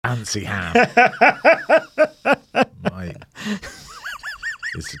fancy ham. Mate.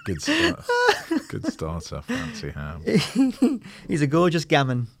 It's a good start. Good starter, fancy ham. He's a gorgeous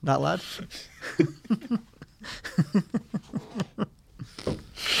gammon, that lad.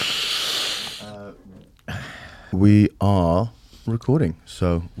 We are recording,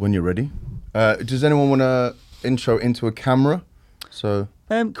 so when you're ready. Does anyone want to intro into a camera? So,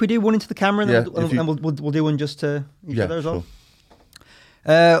 can we do one into the camera and, Yeah, then we'll do one just to each other as well?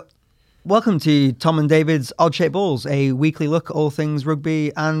 Sure. Welcome to Tom and David's Odd Shaped Balls, a weekly look at all things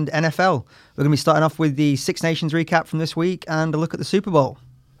rugby and NFL. We're going to be starting off with the Six Nations recap from this week and a look at the Super Bowl.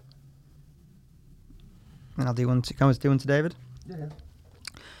 And I'll do one to, can I do one to David?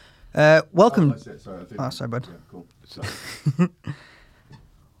 Yeah. Welcome. Sorry, bud. Yeah, cool.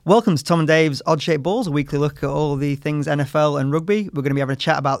 Welcome to Tom and Dave's Odd Shaped Balls, a weekly look at all the things NFL and rugby. We're going to be having a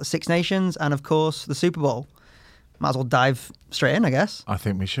chat about the Six Nations and, of course, the Super Bowl. Might as well dive straight in, I guess. I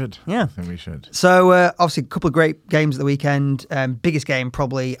think we should. Yeah. I think we should. So, obviously, a couple of great games at the weekend. Biggest game,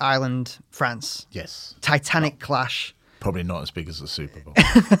 probably Ireland-France. Yes. Titanic clash. Probably not as big as the Super Bowl.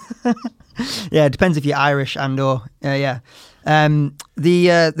 Yeah, it depends if you're Irish and or, yeah.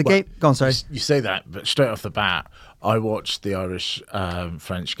 The game... Go on, sorry. You say that, but straight off the bat, I watched the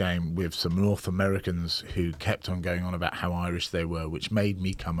Irish-French game with some North Americans who kept on going on about how Irish they were, which made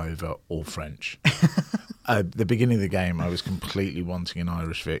me come over all French. At the beginning of the game, I was completely wanting an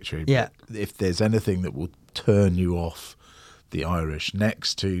Irish victory. Yeah. But if there's anything that will turn you off the Irish,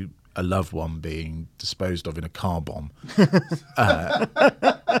 next to a loved one being disposed of in a car bomb,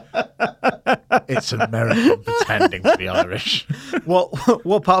 it's an American pretending to be Irish.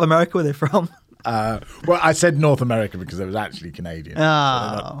 What part of America were they from? Well, I said North America because they was actually Canadian.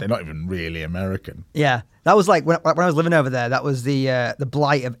 Oh. So they're not even really American. Yeah, that was like when I was living over there. That was the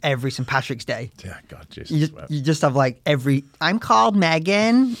blight of every St. Patrick's Day. Yeah, God, Jesus. You just have like I'm called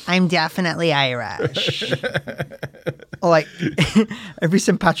Megan. I'm definitely Irish. Or like every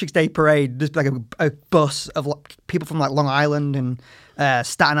St. Patrick's Day parade, there's like a bus of like, people from like Long Island and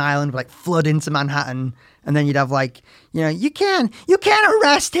Staten Island would like flood into Manhattan. And then you'd have like, you can't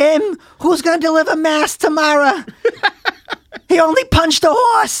arrest him. Who's going to deliver mass tomorrow? He only punched a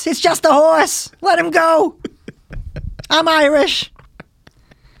horse. It's just a horse. Let him go. I'm Irish.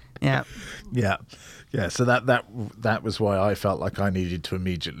 Yeah. Yeah. Yeah, so that was why I felt like I needed to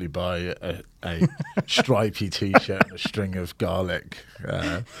immediately buy a stripy T-shirt and a string of garlic.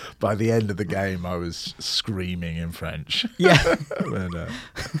 By the end of the game, I was screaming in French. Yeah. But,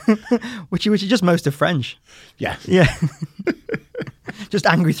 which is just most of French. yeah. Yeah. Just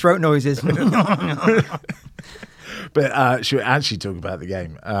angry throat noises. But should we actually talk about the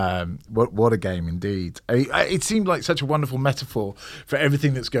game? What a game indeed. It seemed like such a wonderful metaphor for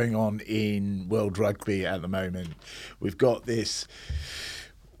everything that's going on in world rugby at the moment.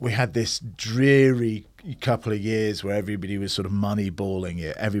 We had this dreary couple of years where everybody was sort of moneyballing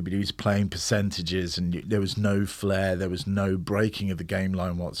it. Everybody was playing percentages and there was no flair. There was no breaking of the game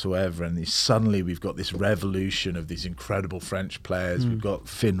line whatsoever. And suddenly we've got this revolution of these incredible French players. We've got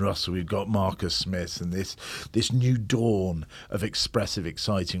Finn Russell, we've got Marcus Smith, and this new dawn of expressive,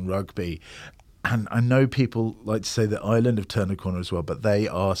 exciting rugby. And I know people like to say that Ireland have turned a corner as well, but they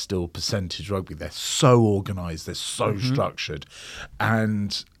are still percentage rugby. They're so organised, they're so structured.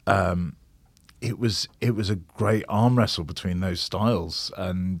 And it was a great arm wrestle between those styles.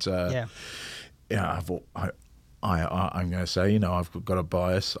 And I'm going to say, I've got a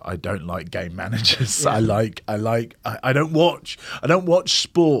bias. I don't like game managers. Yeah. I don't watch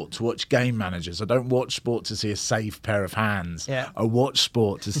sport to watch game managers. I don't watch sport to see a safe pair of hands. Yeah. I watch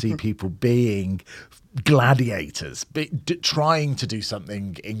sport to see people being gladiators, trying to do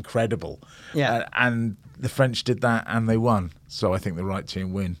something incredible. Yeah. And the French did that and they won. So I think the right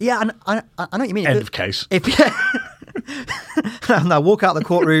team win. Yeah, and I know what you mean. End of case. And I walk out of the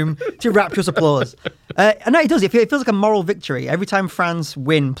courtroom to rapturous applause. No, it does. It feels like a moral victory. Every time France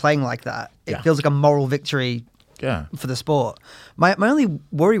win playing like that, it feels like a moral victory for the sport. My only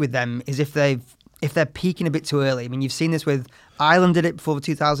worry with them is if they're peaking a bit too early. I mean, you've seen this with Ireland did it before the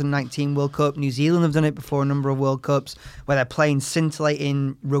 2019 World Cup. New Zealand have done it before a number of World Cups where they're playing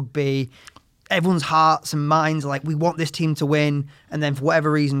scintillating rugby. Everyone's hearts and minds are like, we want this team to win. And then for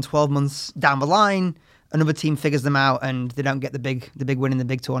whatever reason, 12 months down the line, another team figures them out and they don't get the big win in the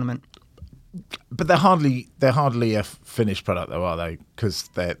big tournament. But they're hardly a finished product, though, are they? Because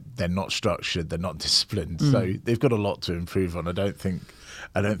they're not structured, they're not disciplined, so they've got a lot to improve on. I don't think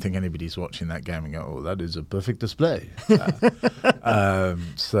anybody's watching that game and go, "Oh, that is a perfect display."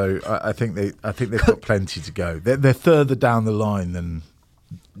 So I think they've got plenty to go. They're further down the line than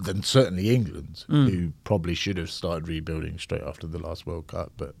than certainly England, who probably should have started rebuilding straight after the last World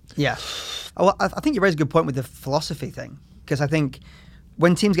Cup. But yeah, well, I think you raise a good point with the philosophy thing, because I think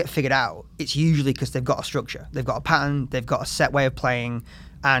when teams get figured out, it's usually because they've got a structure, they've got a pattern, they've got a set way of playing,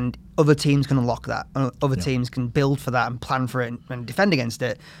 and other teams can unlock that, and other teams can build for that and plan for it and defend against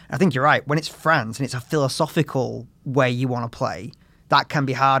it. And I think you're right. When it's France and it's a philosophical way you want to play, that can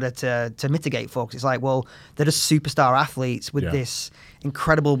be harder to mitigate for, because it's like, well, they're just superstar athletes with this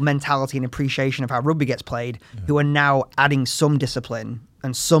incredible mentality and appreciation of how rugby gets played, who are now adding some discipline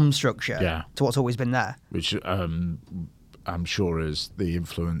and some structure to what's always been there. Which I'm sure is the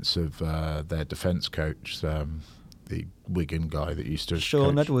influence of their defence coach, the Wigan guy that used to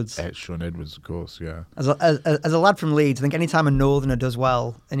Sean coach. Edwards. Sean Edwards, of course, yeah. As a lad from Leeds, I think any time a Northerner does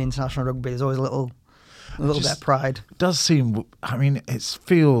well in international rugby, there's always a little bit of pride. It does seem, I mean, it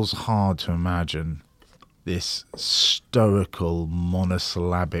feels hard to imagine this stoical,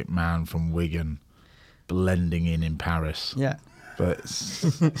 monosyllabic man from Wigan blending in Paris. Yeah. But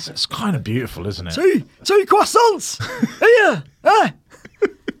it's kind of beautiful, isn't it? Two croissants! Here! I'll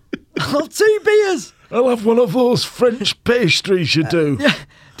have 2 beers! I'll have one of those French pastries you do. Yeah.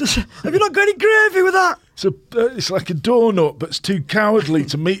 Have you not got any gravy with that? It's like a donut, but it's too cowardly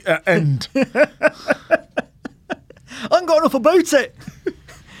to meet at end. I haven't got enough about it.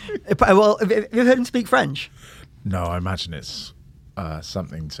 Well, have you heard him speak French? No, I imagine it's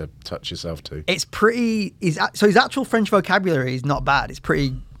something to touch yourself to. It's pretty... his actual French vocabulary is not bad. It's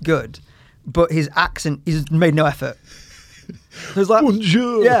pretty good. But his accent, he's made no effort. So it's like,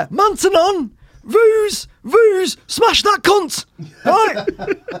 bonjour. Yeah, maintenant, vous, smash that cunt. Right?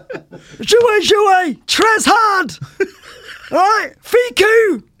 Jouez, très hard. Right?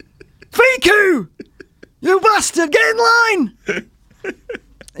 Fiku, you bastard, get in line.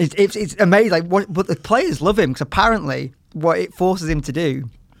 It's amazing. But the players love him, because apparently what it forces him to do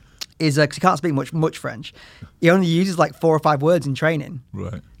is, because he can't speak much French, he only uses like 4 or 5 words in training.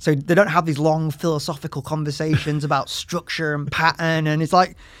 Right. So they don't have these long philosophical conversations about structure and pattern, and it's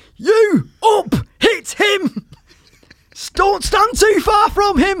like, you up, hit him, don't stand too far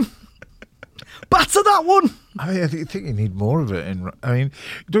from him, batter that one. I mean, I think you need more of it. I mean,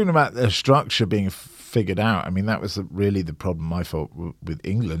 talking about the structure being figured out, I mean, that was really the problem I thought with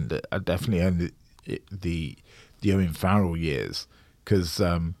England. I definitely owned the Owen Farrell years, because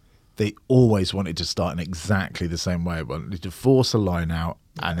they always wanted to start in exactly the same way. They wanted to force a line out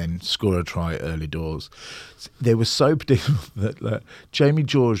and then score a try early doors. They were so predictable that Jamie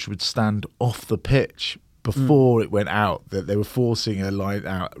George would stand off the pitch before it went out, that they were forcing a line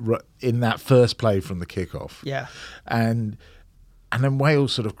out in that first play from the kickoff. Yeah. And then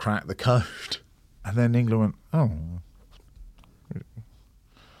Wales sort of cracked the code. And then England went, oh,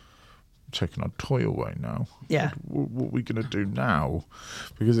 taking our toy away now. Yeah. What are we going to do now?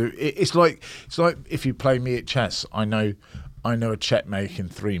 Because it's like if you play me at chess, I know a checkmate in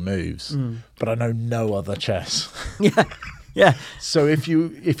 3 moves, but I know no other chess. Yeah. So if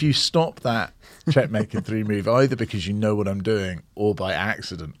you stop that checkmate in 3 move, either because you know what I'm doing or by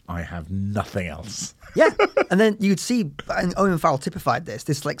accident, I have nothing else. Yeah, and then you'd see, and Owen Farrell typified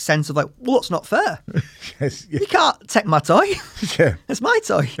this like sense of like, well, it's not fair. Yes, yeah. You can't take my toy. Yeah, it's my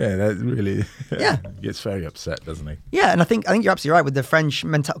toy. Yeah, that really. Yeah, he gets very upset, doesn't he? Yeah, and I think you're absolutely right with the French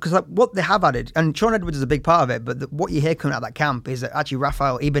mentality, because like what they have added, and Sean Edwards is a big part of it. But what you hear coming out of that camp is that actually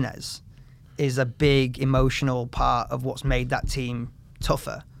Rafael Ibanez is a big emotional part of what's made that team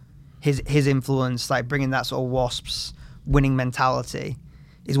tougher. His influence, like bringing that sort of Wasps winning mentality,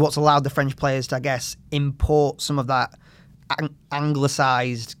 is what's allowed the French players to, I guess, import some of that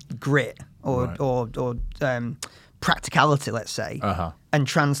anglicised grit or practicality, let's say, and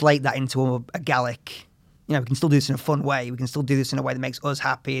translate that into a Gallic. You know, we can still do this in a fun way. We can still do this in a way that makes us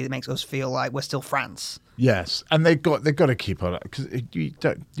happy. That makes us feel like we're still France. Yes, and they've got to keep on, because you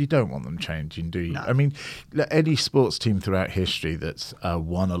don't want them changing, do you? No. I mean, any sports team throughout history that's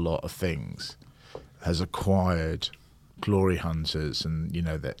won a lot of things has acquired glory hunters, and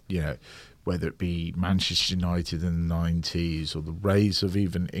whether it be Manchester United in the 90s or the Rays of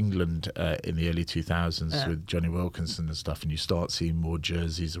even England in the early 2000s with Johnny Wilkinson and stuff, and you start seeing more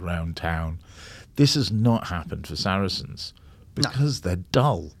jerseys around town. This has not happened for Saracens because they're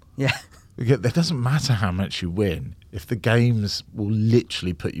dull. Yeah. It doesn't matter how much you win if the games will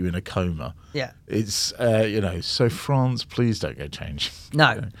literally put you in a coma. Yeah. It's, so France, please don't go change.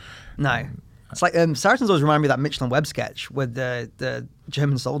 No. It's like Saracens always remind me of that Mitchell and Webb sketch with the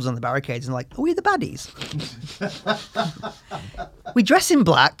German soldiers on the barricades and like, are we the baddies? We dress in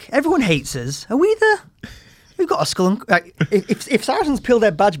black. Everyone hates us. Are we the... We've got a skull and... if Saracens peeled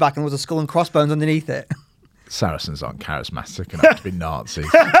their badge back and there was a skull and crossbones underneath it, Saracens aren't charismatic enough to be Nazis.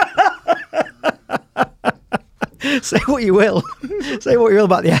 Say what you will. Say what you will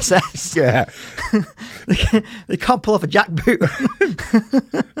about the SS. Yeah. They can't pull off a jackboot.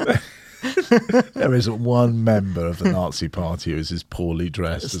 There isn't one member of the Nazi party who is as poorly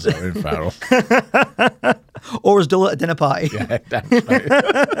dressed as Owen Farrell. Or as dull at a dinner party. Yeah, definitely.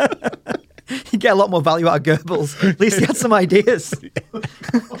 You get a lot more value out of Goebbels. At least he had some ideas.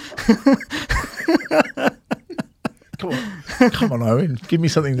 Come on, Owen. Give me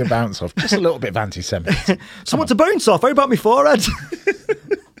something to bounce off. Just a little bit of anti-Semitism. Someone to bounce off. How about me forehead?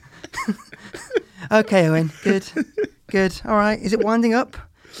 Okay, Owen. Good. All right. Is it winding up?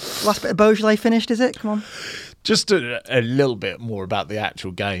 Last bit of Beaujolais finished, is it? Come on. Just a little bit more about the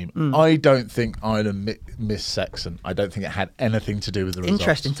actual game. I don't think Ireland missed Sexton. I don't think it had anything to do with the results.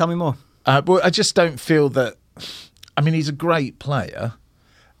 Interesting. Tell me more. Well, I just don't feel that. I mean, he's a great player,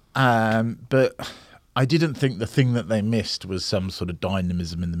 but I didn't think the thing that they missed was some sort of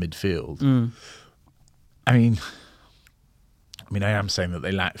dynamism in the midfield. I mean, I am saying that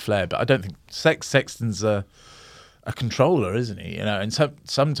they lack flair, but I don't think Sexton's a controller, isn't he? You know, and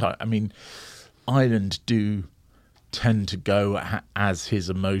sometimes, I mean, Ireland do tend to go as his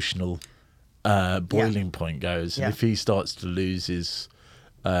emotional boiling point goes. And if he starts to lose his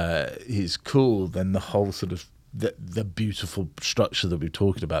cool, then the whole sort of the beautiful structure that we're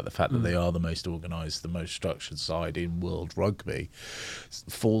talking about, the fact that they are the most organised, the most structured side in world rugby,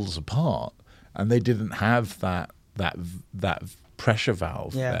 falls apart. And they didn't have that pressure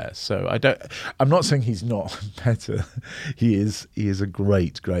valve there. So I'm not saying he's not better. He is a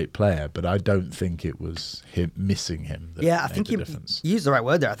great player, but I don't think it was him missing him that I think you used the right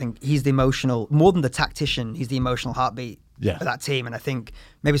word there. I think he's the emotional, more than the tactician, he's the emotional heartbeat of that team. And I think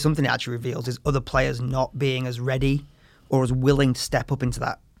maybe something it actually reveals is other players not being as ready or as willing to step up into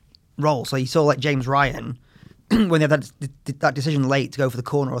that role. So you saw like James Ryan when they had that decision late to go for the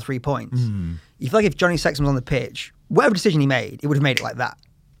corner or 3 points. You feel like if Johnny Sexton was on the pitch, whatever decision he made, it would have made it like that.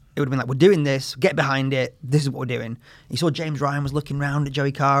 It would have been like, we're doing this, get behind it, this is what we're doing. You saw James Ryan was looking round at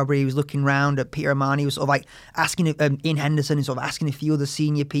Joey Carberry, he was looking round at Peter Amani, he was sort of like asking Ian Henderson, and sort of asking a few other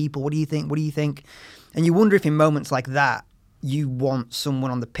senior people, what do you think? And you wonder if in moments like that, you want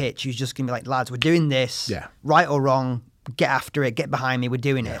someone on the pitch who's just going to be like, lads, we're doing this, right or wrong, get after it, get behind me, we're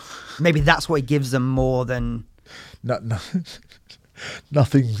doing it. Maybe that's what it gives them more than...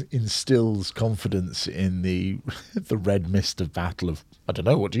 Nothing instills confidence in the red mist of battle of, I don't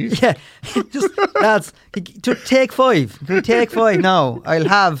know, what do you think? Yeah, just, lads, take 5. Can we take 5 now? I'll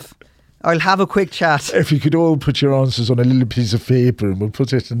have a quick chat. If you could all put your answers on a little piece of paper and we'll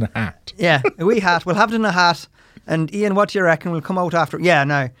put it in a hat. Yeah, a wee hat. We'll have it in a hat. And Ian, what do you reckon? We'll come out after. Yeah,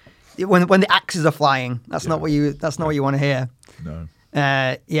 no. When the axes are flying, that's not what you want to hear. No.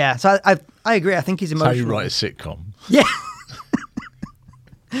 So I agree. I think he's emotional. That's how you write a sitcom. Yeah.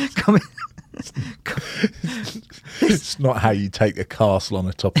 It's not how you take a castle on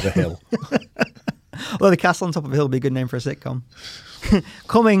the top of a hill. Well, the castle on top of a hill would be a good name for a sitcom.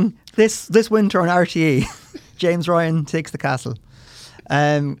 Coming this winter on RTE, James Ryan takes the castle.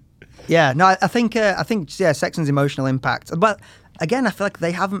 I think Sexton's emotional impact. But again, I feel like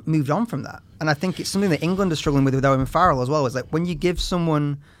they haven't moved on from that. And I think it's something that England is struggling with Owen Farrell as well, is like when you give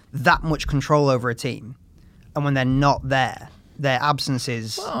someone that much control over a team and when they're not there, their absence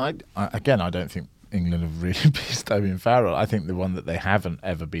is... Well, I don't think England have really beat Owen Farrell. I think the one that they haven't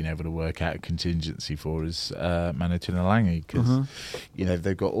ever been able to work out a contingency for is Manu Tuilalangi, because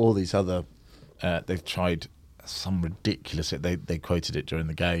they've got all these other... they've tried some ridiculous... They quoted it during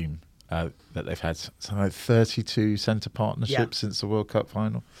the game, that they've had something like 32 centre partnerships since the World Cup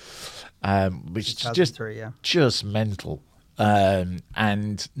final, which is just mental,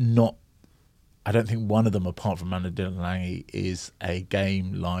 and not. I don't think one of them, apart from Manu Tuilalangi, is a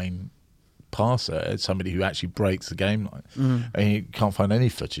game line passer, somebody who actually breaks the game line. I mean, you can't find any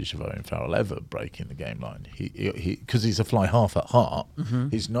footage of Owen Farrell ever breaking the game line. He because he's a fly half at heart.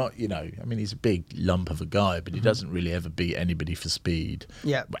 He's not, I mean, he's a big lump of a guy, but he doesn't really ever beat anybody for speed.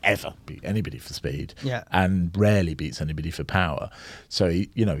 Ever beat anybody for speed. And rarely beats anybody for power. So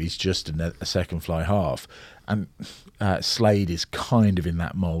he's just a second fly half. And Slade is kind of in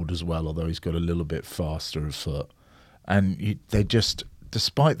that mould as well, although he's got a little bit faster of foot. And they just,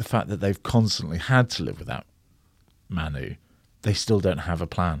 despite the fact that they've constantly had to live without Manu, they still don't have a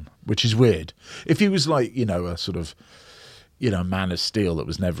plan, which is weird. If he was like, a sort of, man of steel that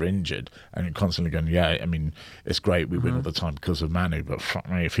was never injured and you're constantly going, I mean, it's great, we win all the time because of Manu, but fuck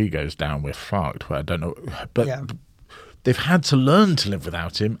me, if he goes down, we're fucked. Well, I don't know. But they've had to learn to live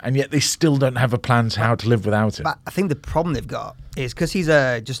without him, and yet they still don't have a plan to how to live without him. But I think the problem they've got is because he's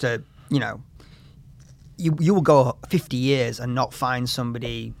you will go 50 years and not find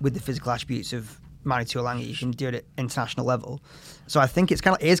somebody with the physical attributes of Manu Tuilagi. You can do it at international level. So I think it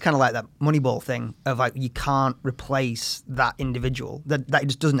is kind of like that Moneyball thing of like you can't replace that individual. That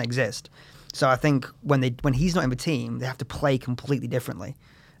just doesn't exist. So I think when he's not in the team, they have to play completely differently.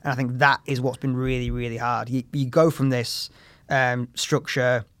 And I think that is what's been really, really hard. You go from this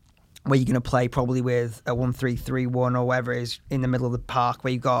structure where you're going to play probably with a 1-3-3-1 or whatever it is in the middle of the park,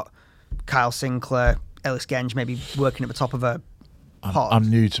 where you've got Kyle Sinclair, Ellis Genge maybe working at the top of a pod. I'm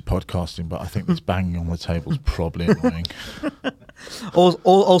new to podcasting, but I think this banging on the table is probably annoying.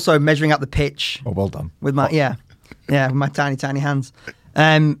 Also measuring out the pitch. Oh, well done. With my with my tiny hands.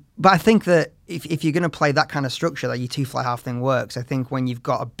 But I think that if you're going to play that kind of structure, that your two fly half thing works. I think when you've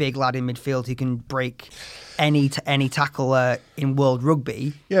got a big lad in midfield who can break any tackle in world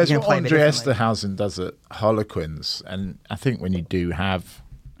rugby, yeah, it's what Andre Esterhausen does at Harlequins, and I think when you do have,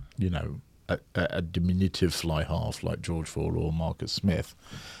 a diminutive fly half like George Ford or Marcus Smith,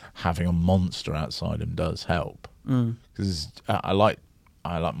 having a monster outside him does help. Because I like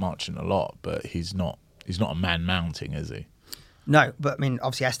Marchant a lot, but he's not a man mounting, is he? No, but I mean,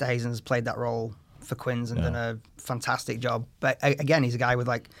 obviously Esterhazen's played that role for Quins and done a fantastic job. But again, he's a guy with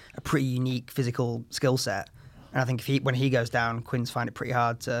like a pretty unique physical skill set, and I think when he goes down, Quins find it pretty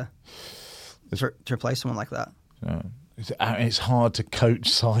hard to replace someone like that. Yeah. It's hard to coach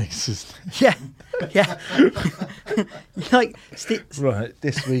size, isn't it? Yeah. Right,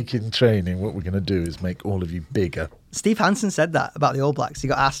 this week in training, what we're going to do is make all of you bigger. Steve Hansen said that about the All Blacks. He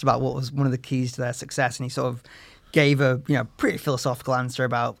got asked about what was one of the keys to their success, and he sort of gave a pretty philosophical answer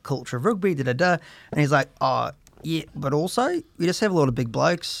about culture of rugby, and he's like, yeah, but also we just have a lot of big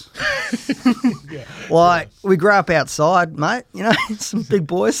blokes. Like we grow up outside, mate. Some big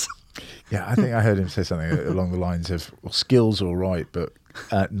boys. Yeah, I think I heard him say something along the lines of, well, skills are all right, but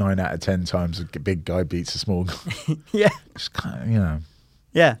 9 out of 10 times a big guy beats a small guy. Yeah. It's kind of,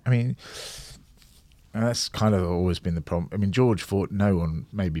 Yeah. I mean, that's kind of always been the problem. I mean, George Ford, no one,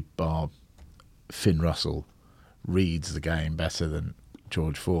 maybe bar Finn Russell, reads the game better than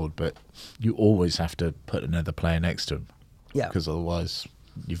George Ford, but you always have to put another player next to him. Yeah. Because otherwise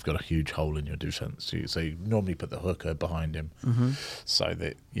you've got a huge hole in your defence. So you normally put the hooker behind him so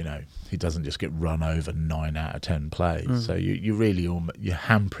that, he doesn't just get run over 9 out of 10 plays. So you're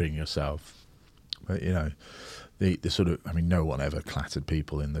hampering yourself. But, the sort of, I mean, no one ever clattered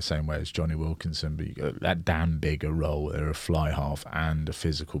people in the same way as Johnny Wilkinson, but you got that damn big a role where a fly half and a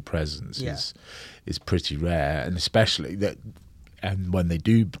physical presence is pretty rare, and especially that, and when they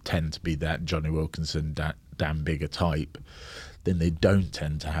do tend to be that Johnny Wilkinson damn big a type, then they don't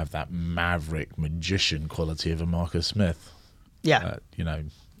tend to have that maverick magician quality of a Marcus Smith. Yeah. You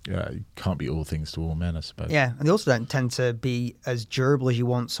can't be all things to all men, I suppose. Yeah, and they also don't tend to be as durable as you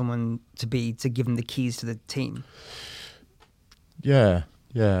want someone to be to give them the keys to the team. Yeah.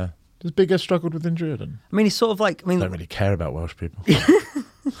 Does Big S struggled with injury? I mean, he's sort of like... I don't really care about Welsh people.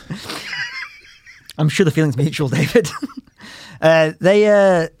 I'm sure the feeling's mutual, David. Not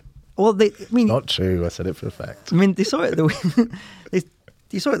true. I said it for a fact. I mean, they saw it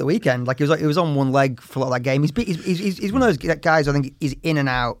you saw it at the weekend. Like he was on one leg for a lot of that game. He's one of those guys. I think he's in and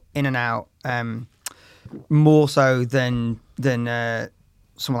out, more so than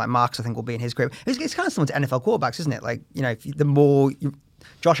someone like Marks. I think will be in his group. It's kind of similar to NFL quarterbacks, isn't it? Like the more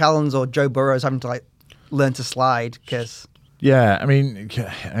Josh Allen's or Joe Burrow's having to like learn to slide because. Yeah, I mean,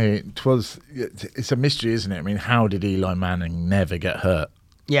 it's a mystery, isn't it? I mean, how did Eli Manning never get hurt?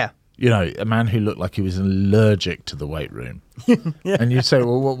 Yeah. A man who looked like he was allergic to the weight room. Yeah. And you say,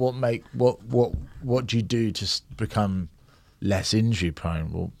 well, what do you do to become less injury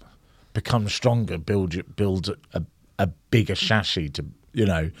prone? Well, become stronger, build a bigger chassis to,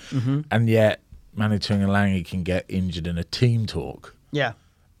 and yet Manu Tuilagi can get injured in a team talk. Yeah.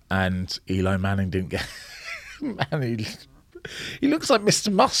 And Eli Manning didn't get He looks like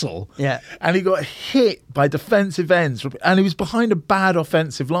Mr. Muscle. Yeah. And he got hit by defensive ends. And he was behind a bad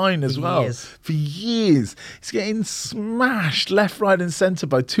offensive line as well. For years. He's getting smashed left, right and centre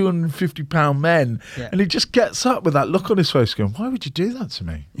by 250-pound men. Yeah. And he just gets up with that look on his face going, why would you do that to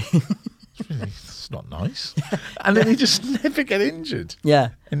me? It's not nice. And then he just never get injured. Yeah.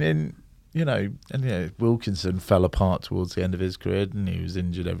 And then... Wilkinson fell apart towards the end of his career, and he was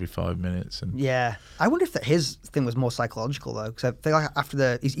injured every 5 minutes. And yeah, I wonder if his thing was more psychological though, because I think like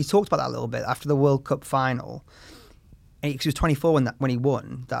after he talked about that a little bit after the World Cup final, and he was 24 when he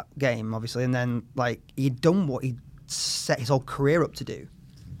won that game, obviously, and then like he'd done what he set his whole career up to do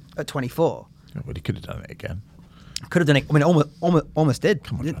at 24. Yeah, but he could have done it again. Could have done it. I mean, almost did.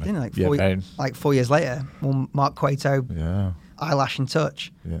 Come on, didn't like 4 years later. Well, Mark Cueto. Yeah. eyelash and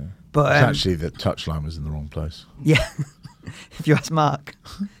touch. Yeah. But Actually, the touchline was in the wrong place. Yeah. If you ask Mark,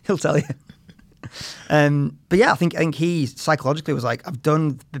 he'll tell you. But yeah, I think he psychologically was like, I've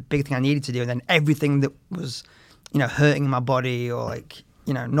done the big thing I needed to do, and then everything that was, hurting my body or like,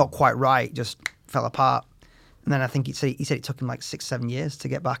 not quite right just fell apart. And then I think he said it took him like 6-7 years to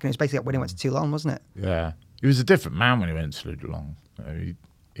get back, and it was basically like when he went to Toulon, wasn't it? Yeah, he was a different man when he went to Toulon.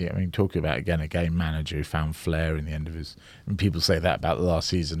 Talking about again a game manager who found flair in the end of his. And people say that about the last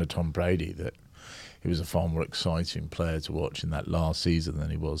season of Tom Brady, that he was a far more exciting player to watch in that last season than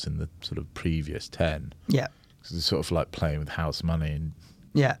he was in the sort of previous 10. Yeah, because it's sort of like playing with house money and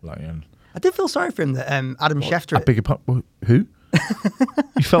I did feel sorry for him that Adam Schefter. I beg your pardon. Who?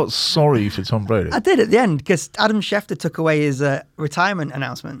 You felt sorry for Tom Brady? I did at the end because Adam Schefter took away his retirement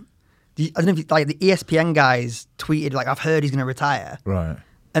announcement. I don't know if the ESPN guys tweeted like, I've heard he's going to retire. Right.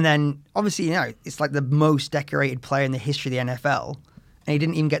 And then obviously, it's like the most decorated player in the history of the NFL. And he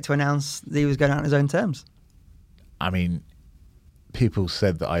didn't even get to announce that he was going out on his own terms. I mean, people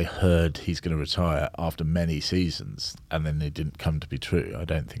said that I heard he's going to retire after many seasons, and then it didn't come to be true. I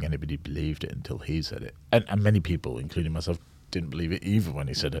don't think anybody believed it until he said it. And many people, including myself, didn't believe it even when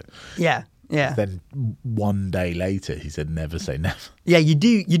he said it. Yeah. Yeah. Then one day later, he said, "Never say never." Yeah, you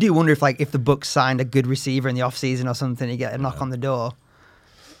do wonder if the Bucs signed a good receiver in the off season or something, you get a knock on the door,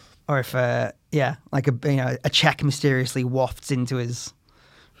 or if like a check mysteriously wafts into his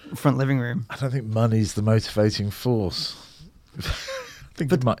front living room. I don't think money's the motivating force. Do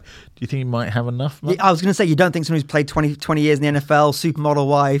you think he might have enough money? I was going to say, you don't think someone who's played 20 years in the NFL, supermodel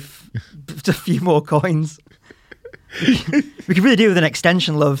wife, just a few more coins. We could really do with an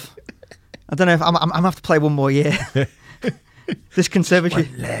extension, love. I don't know if I'm going to have to play one more year. This conservatory.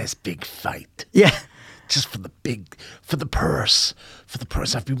 One last big fight. Yeah. Just for the purse. For the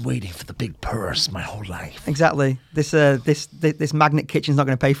purse. I've been waiting for the big purse my whole life. Exactly. This magnet kitchen's not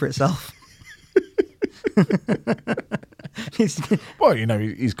going to pay for itself. Well,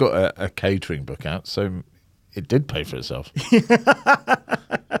 he's got a catering book out, so it did pay for itself.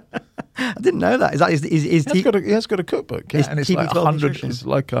 I didn't know that. Is that his he has got a cookbook, yeah, and it's like $100. It's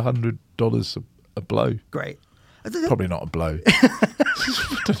like $100 a blow. Great. Probably not a blow.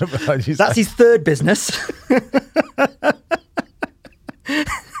 Don't know that's his third business.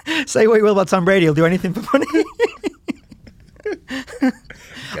 Say what you will about Tom Brady, he'll do anything for money.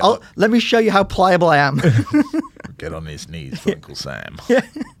 Let me show you how pliable I am. Get on his knees for Uncle Sam. Yeah.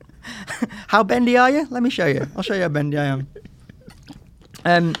 How bendy are you? Let me show you. I'll show you how bendy I am.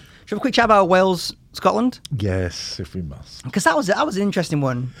 Should we have a quick chat about Wales, Scotland? Yes, if we must. Because that was an interesting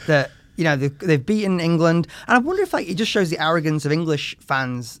one. That they've beaten England, and I wonder if it just shows the arrogance of English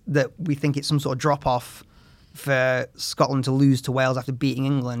fans that we think it's some sort of drop off for Scotland to lose to Wales after beating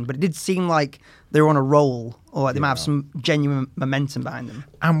England. But it did seem like they were on a roll, or they might have some genuine momentum behind them.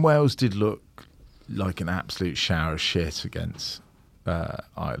 And Wales did look like an absolute shower of shit against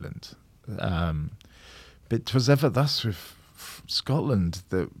Ireland. But it was ever thus with Scotland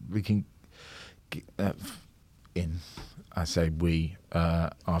that we can I say we,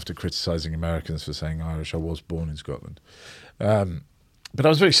 after criticising Americans for saying Irish. I was born in Scotland. But I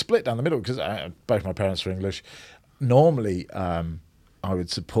was very split down the middle because both my parents were English. Normally, I would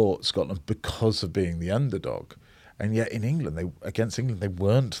support Scotland because of being the underdog. And yet in England, against England, they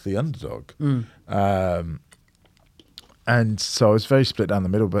weren't the underdog. And so I was very split down the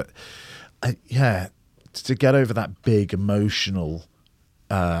middle. But to get over that big emotional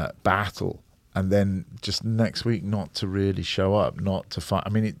battle, and then just next week not to really show up, not to fight. I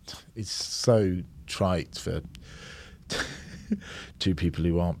mean, it's so trite for two people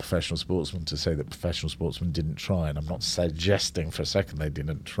who aren't professional sportsmen to say that professional sportsmen didn't try, and I'm not suggesting for a second they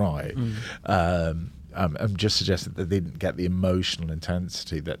didn't try. I'm just suggesting that they didn't get the emotional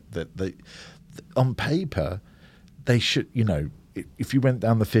intensity that they, on paper, they should. If you went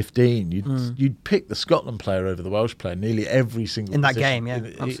down the 15, you'd pick the Scotland player over the Welsh player nearly every single in that game,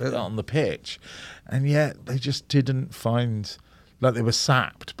 absolutely, on the pitch, and yet they just didn't find, like, they were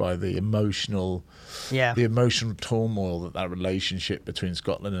sapped by the emotional turmoil that relationship between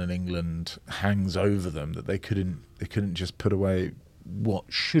Scotland and England hangs over them. That they couldn't just put away what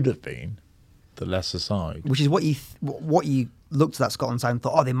should have been the lesser side, which is what you looked at that Scotland side and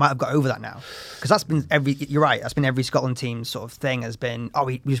thought, they might have got over that now, because that's been you're right, that's been every Scotland team's sort of thing, has been,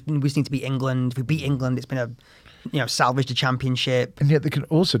 we just need to beat England. If we beat England, it's been salvaged a championship. And yet they can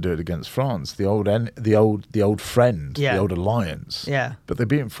also do it against France, the old friend, the old alliance. Yeah. But they've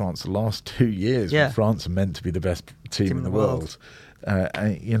beaten France the last 2 years when France are meant to be the best team in the world.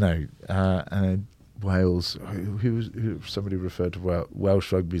 Wales, who somebody referred to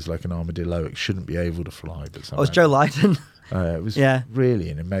Welsh rugby is like an armadillo. It shouldn't be able to fly. But it was Joe Lydon. It was really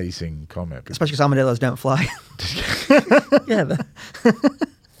an amazing comic. Especially because armadillos don't fly. Yeah.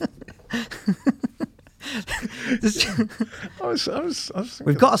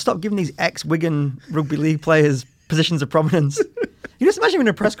 We've got to stop giving these ex-Wigan rugby league players positions of prominence. You just imagine in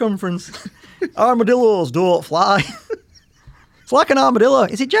a press conference, armadillos don't fly. It's like an armadillo.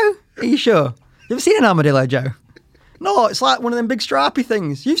 Is it, Joe? Are you sure? You ever seen an armadillo, Joe? No, it's like one of them big stripy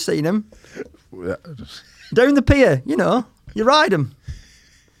things. You've seen them. Down the pier, you ride them.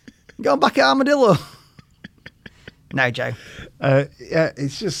 Go back at armadillo. No, Joe.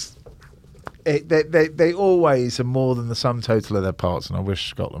 It's just... They always are more than the sum total of their parts, and I wish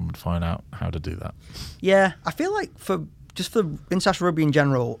Scotland would find out how to do that. Yeah, I feel like for international rugby in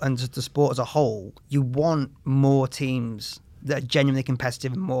general and just the sport as a whole, you want more teams that are genuinely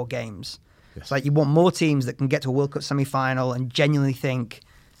competitive in more games. Yes. Like you want more teams that can get to a World Cup semi-final and genuinely think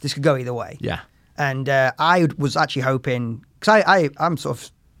this could go either way. Yeah. And I was actually hoping, because I'm sort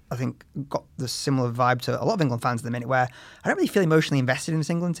of, I think, got the similar vibe to a lot of England fans at the minute, where I don't really feel emotionally invested in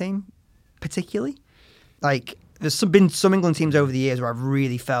this England team. Particularly, like there's been some England teams over the years where I've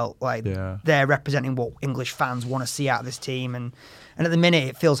really felt like they're representing what English fans want to see out of this team, and at the minute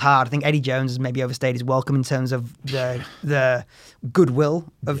it feels hard. I think Eddie Jones has maybe overstayed his welcome in terms of the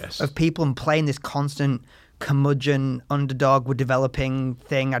goodwill of people, and playing this constant curmudgeon underdog we're developing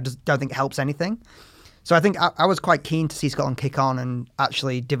thing. I just don't think it helps anything. So I think I was quite keen to see Scotland kick on and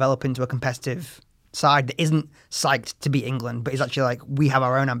actually develop into a competitive side that isn't psyched to beat England, but is actually like, we have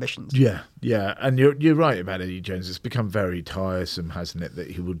our own ambitions. Yeah, and you're right about Eddie Jones. It's become very tiresome, hasn't it? That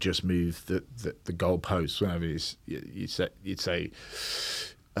he will just move the goalposts whenever you'd say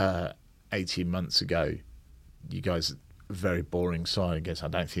 18 months ago, you guys are a very boring side. I guess I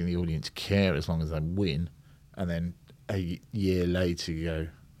don't think the audience care as long as they win, and then a year later you go,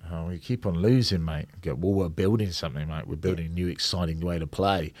 oh, we keep on losing, mate. Go, well, we're building something, mate. We're building a new, exciting way to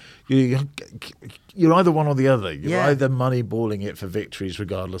play. You're either one or the other. You're either money-balling it for victories,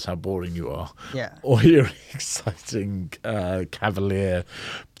 regardless how boring you are, or you're an exciting, cavalier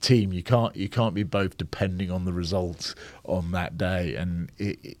team. You can't be both, depending on the results on that day. And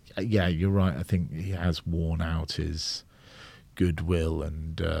you're right. I think he has worn out his goodwill,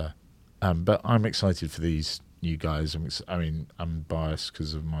 and but I'm excited for these new guys. I'm biased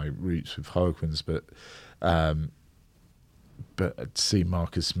because of my roots with Harlequins, but to see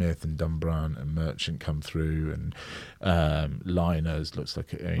Marcus Smith and Dunbran and Merchant come through, and Liners looks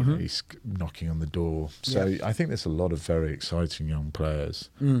like he's knocking on the door. So I think there's a lot of very exciting young players,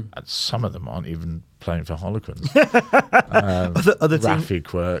 and some of them aren't even playing for Harlequins. Other Rafi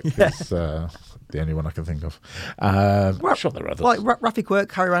Quirk is the only one I can think of. I'm sure there are others. Like Rafi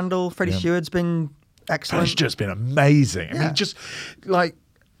Quirk, Harry Randall, Freddie Steward's been excellent. It's just been amazing. I mean, just like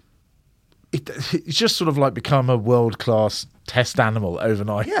it's just sort of like become a world-class test animal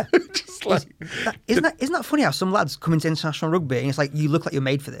overnight. Yeah, just like isn't that funny how some lads come into international rugby and it's like, you look like you're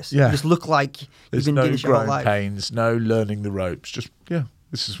made for this. Yeah. You just look like there's you've been doing this your whole life. No growing pains, no learning the ropes. Just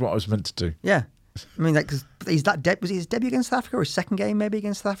this is what I was meant to do. Yeah. I mean, was it his debut against South Africa, or his second game maybe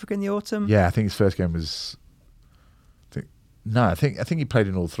against South Africa in the autumn? Yeah, I think his first game was. I think he played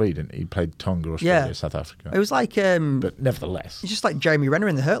in all three, didn't he? He played Tonga, Australia, South Africa. It was like, but nevertheless, it's just like Jeremy Renner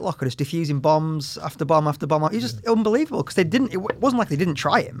in the Hurt Locker, just diffusing bombs after bomb after bomb. It was just unbelievable, because it wasn't like they didn't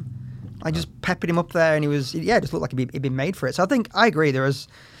try him. I just peppered him up there, and he was just looked like he'd been made for it. So I agree. There's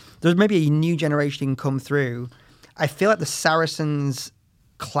maybe a new generation come through. I feel like the Saracens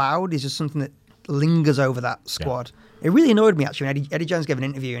cloud is just something that lingers over that squad. Yeah. It really annoyed me actually when Eddie Jones gave an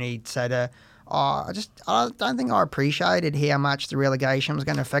interview and he said, I don't think I appreciated how much the relegation was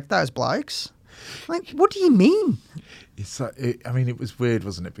going to affect those blokes. Like, what do you mean? It's like, it was weird,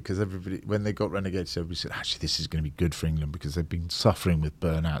 wasn't it? Because everybody, when they got relegated, everybody said, actually, this is going to be good for England because they've been suffering with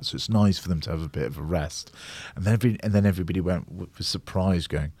burnout, so it's nice for them to have a bit of a rest. And then everybody went with surprise,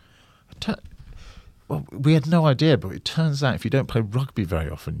 going, well, we had no idea, but it turns out if you don't play rugby very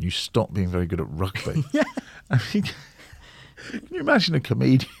often, you stop being very good at rugby. Yeah. I mean, can you imagine a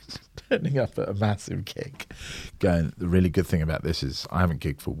comedian turning up at a massive kick going, the really good thing about this is I haven't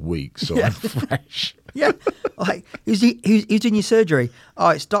kicked for weeks, so I'm fresh. Yeah. Like, who's doing your surgery? Oh,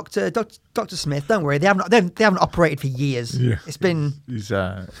 it's Dr. Smith. Don't worry. They haven't operated for years. Yeah. It's been... He's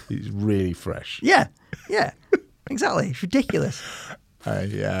really fresh. Yeah. Yeah. Exactly. It's ridiculous. I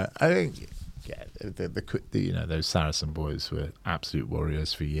think... Yeah, those Saracen boys were absolute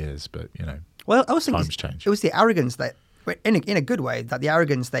warriors for years, but well, I was thinking times change. It was the arrogance that, in a good way, that the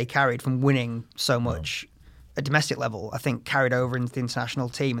arrogance they carried from winning so much at domestic level, I think, carried over into the international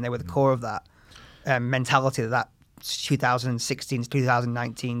team, and they were the core of that mentality that 2016 to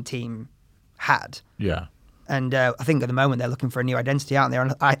 2019 team had. Yeah. And I think at the moment they're looking for a new identity, aren't they?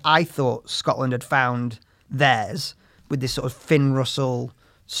 And I thought Scotland had found theirs with this sort of Finn Russell,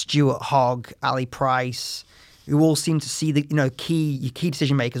 Stuart Hogg, Ali Price, who all seem to see the key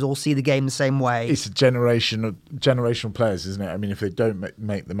decision makers all see the game the same way. It's a generational players, isn't it? I mean, if they don't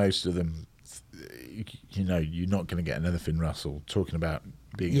make the most of them, you're not going to get another Finn Russell. Talking about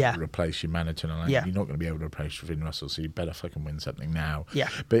being able to replace your Manitou, you're not going to be able to replace Finn Russell. So you better fucking win something now. Yeah.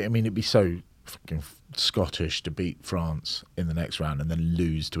 But I mean, it'd be so fucking Scottish to beat France in the next round and then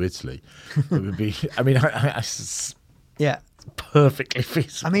lose to Italy. It would be. I mean, yeah. Perfectly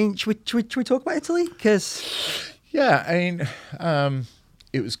feasible. I mean, should we talk about Italy? Because I mean,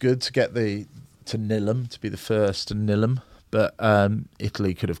 it was good to get to nil them, to be the first to nil them. But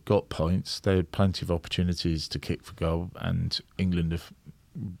Italy could have got points. They had plenty of opportunities to kick for goal, and England have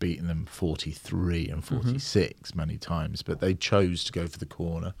beaten them 43 and 46 many times. But they chose to go for the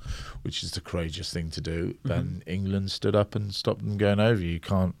corner, which is the courageous thing to do. Then England stood up and stopped them going over. You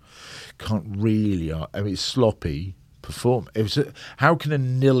can't really. I mean, it's sloppy. How can a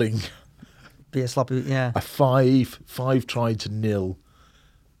nilling be a sloppy? Yeah, a five tried to nil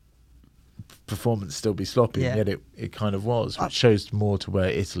performance still be sloppy, and yet it kind of was, which shows more to where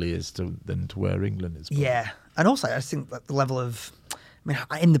Italy is than to where England is. Probably. Yeah, and also I think that the level of, I mean,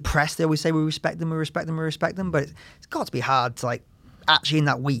 in the press they always say we respect them, but it's got to be hard to actually in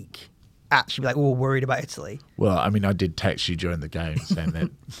that week. Actually, be like, we're worried about Italy. Well, I mean, I did text you during the game saying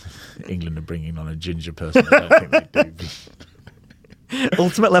that England are bringing on a ginger person. I don't think they do.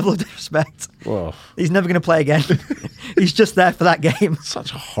 Ultimate level of disrespect. Well, he's never going to play again. He's just there for that game.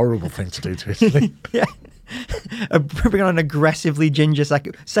 Such a horrible thing to do to Italy. Yeah, bringing on an aggressively ginger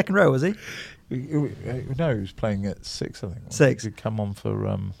second row, was he? No, he was playing at 6. I think 6. He'd come on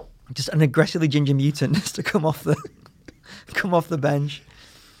for just an aggressively ginger mutant just to come off the bench.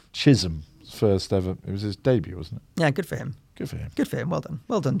 Chisholm, first ever. It was his debut, wasn't it? Yeah, good for him. Good for him. Good for him. Well done.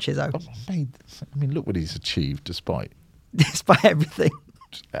 Well done, Chizzo. I mean, look what he's achieved despite everything.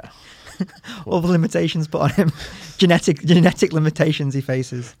 Yeah. All the limitations put on him. Genetic limitations he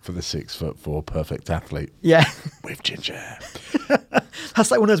faces. For the 6'4" perfect athlete. Yeah. With ginger hair.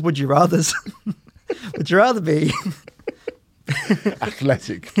 That's like one of those would you rathers. Would you rather be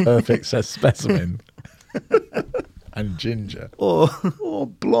athletic, perfect specimen? And ginger. Or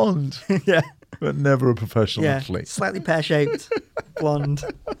blonde. Yeah. But never a professional athlete. Slightly pear-shaped, blonde.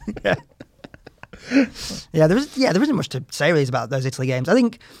 Yeah. There isn't much to say really about those Italy games. I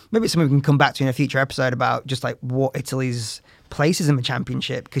think maybe it's something we can come back to in a future episode about just what Italy's place is in the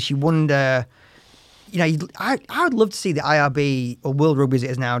championship, because you wonder, I would love to see the IRB, or World Rugby as it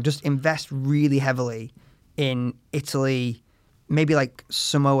is now, just invest really heavily in Italy, maybe like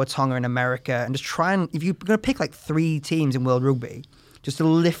Samoa, Tonga, and America, and just try and, if you're going to pick 3 teams in World Rugby, just to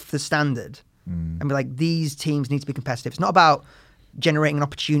lift the standard and be like, these teams need to be competitive. It's not about generating an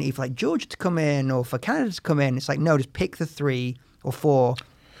opportunity for Georgia to come in or for Canada to come in. It's no, just pick the 3 or 4.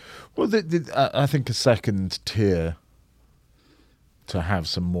 Well, I think a second tier to have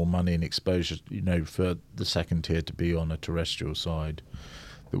some more money and exposure, for the second tier to be on a terrestrial side,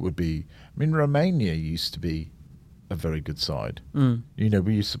 that would be. I mean, Romania used to be a very good side. We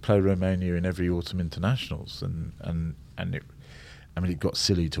used to play Romania in every autumn internationals, and it. I mean, it got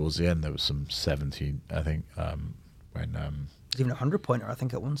silly towards the end. There was some 70, I think, when. It was even a 100-pointer, I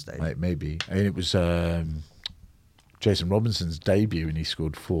think, at one stage. Maybe. I mean, it was Jason Robinson's debut, and he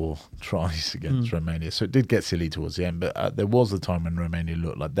scored 4 tries against Romania. So it did get silly towards the end, but there was a time when Romania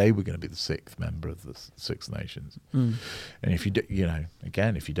looked like they were going to be the 6th member of the Six Nations. And if you do,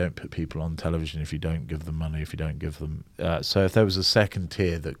 again, if you don't put people on television, if you don't give them money, if you don't give them, so if there was a second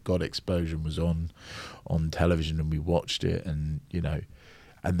tier that got exposure and was on television and we watched it, and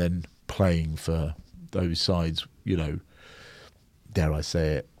and then playing for those sides, dare I say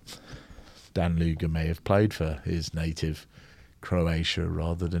it, Dan Luger may have played for his native Croatia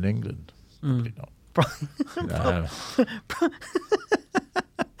rather than England. Probably not.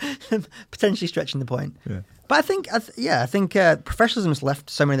 Potentially stretching the point. Yeah. But I think professionalism has left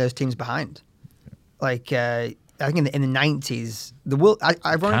so many of those teams behind. I think in the 90s, the world.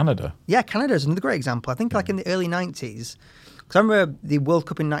 Canada. Yeah, Canada is another great example. I think in the early 90s, because I remember the World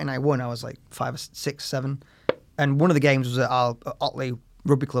Cup in 1991, I was 5 or 6, 7. And one of the games was at our Otley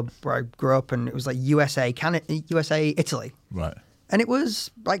Rugby Club where I grew up, and it was USA, Italy. Right. And it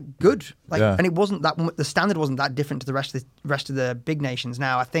was good. And it wasn't the standard wasn't that different to the rest of the big nations.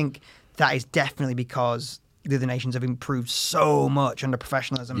 Now, I think that is definitely because the other nations have improved so much under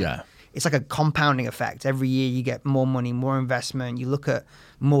professionalism. Yeah. It's like a compounding effect. Every year you get more money, more investment, you look at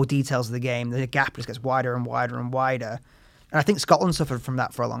more details of the game, the gap just gets wider and wider and wider. And I think Scotland suffered from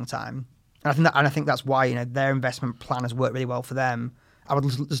that for a long time. And I think that's why their investment plan has worked really well for them. I would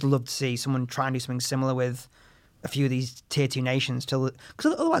just love to see someone try and do something similar with a few of these tier 2 nations, because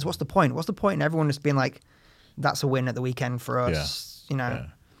otherwise, what's the point? What's the point in everyone just being like, "That's a win at the weekend for us"? Yeah.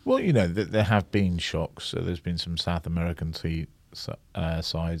 Well, there have been shocks. So there's been some South American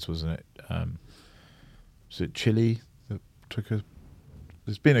sides, wasn't it? Was it Chile that took a?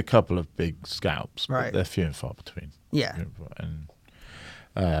 There's been a couple of big scalps, but they're few and far between. Yeah.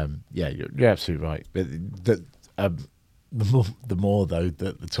 And you're absolutely right. But the more though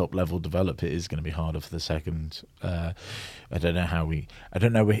that the top level develop, it is going to be harder for the second. I don't know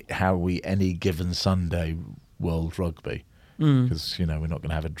how we any given Sunday World Rugby, because we're not going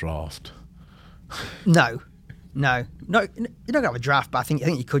to have a draft. No, you're not going to have a draft. But I think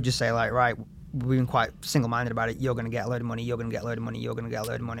you could just say, like, right, we've been quite single-minded about it. You're going to get a load of money. You're going to get a load of money. You're going to get a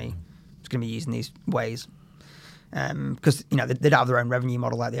load of money. It's going to be used in these ways, because they don't have their own revenue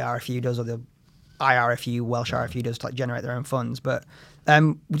model like the RFU does, or the IRFU, Welsh RFU does, to like generate their own funds. But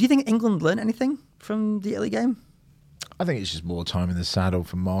do you think England learned anything from the Italy game? I think it's just more time in the saddle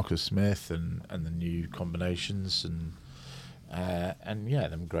for Marcus Smith and the new combinations and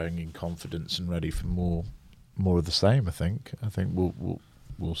them growing in confidence and ready for more of the same. I think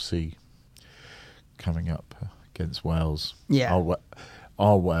we'll see coming up against Wales. Yeah.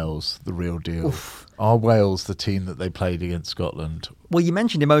 Are Wales the real deal? Oof. Are Wales the team that they played against Scotland? Well, you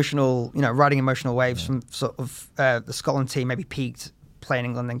mentioned riding emotional waves from sort of the Scotland team maybe peaked playing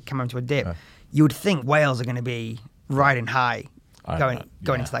England, then came into a dip. Yeah. You would think Wales are going to be riding high going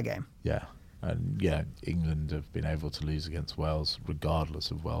into that game. Yeah. And England have been able to lose against Wales regardless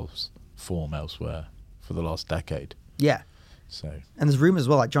of Wales' form elsewhere for the last decade. Yeah. So, and there's rumours as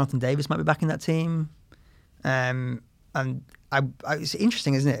well, like Jonathan Davis might be back in that team. And it's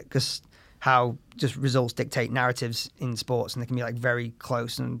interesting, isn't it? Because how just results dictate narratives in sports, and they can be like very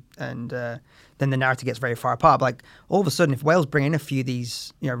close, and then the narrative gets very far apart. But like all of a sudden, if Wales bring in a few of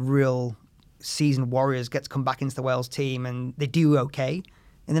these real seasoned warriors, get to come back into the Wales team, and they do okay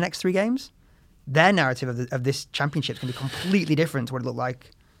in the next 3 games, their narrative of this championship is going to be completely different to what it looked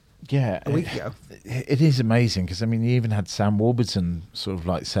like a week ago. It is amazing, because I mean, you even had Sam Warburton sort of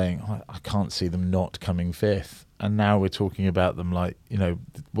like saying, I can't see them not coming 5th. And now we're talking about them like,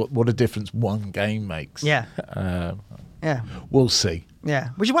 what a difference one game makes. Yeah. We'll see. Yeah.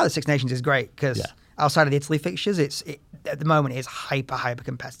 Which is why the Six Nations is great, because outside of the Italy fixtures, at the moment it's hyper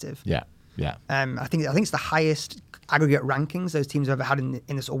competitive. Yeah. Yeah. I think it's the highest aggregate rankings those teams have ever had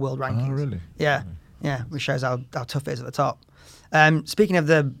in this world rankings. Oh, really? Yeah. Yeah. Which shows how tough it is at the top. Speaking of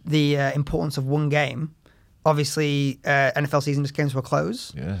the importance of one game, obviously NFL season just came to a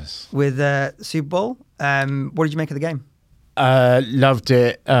close. Yes. With the Super Bowl. What did you make of the game? Loved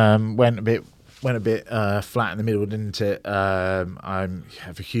it. Went a bit flat in the middle, didn't it? I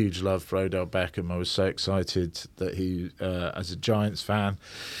have a huge love for Odell Beckham. I was so excited that he, as a Giants fan,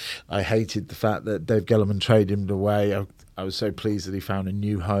 I hated the fact that Dave Gettleman traded him away. I was so pleased that he found a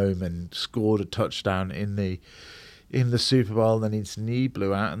new home and scored a touchdown in the Super Bowl. Then his knee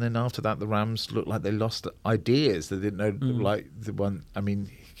blew out, and then after that, the Rams looked like they lost ideas. They didn't know like the one. I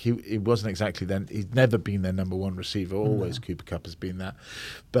mean, he wasn't exactly then. He's never been their number one receiver. Always Cooper Kupp has been that,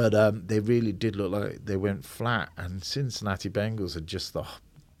 but they really did look like they went flat. And Cincinnati Bengals are just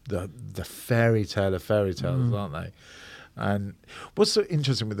the fairy tale of fairy tales, aren't they? And what's so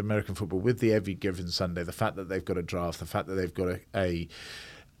interesting with American football, with the every given Sunday, the fact that they've got a draft, the fact that they've got a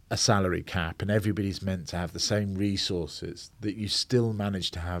salary cap, and everybody's meant to have the same resources, that you still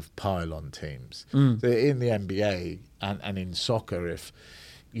manage to have pile-on teams. So in the NBA and in soccer, if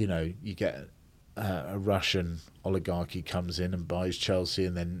you get a Russian oligarchy comes in and buys Chelsea,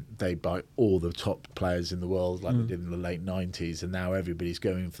 and then they buy all the top players in the world like they did in the late 90s, and now everybody's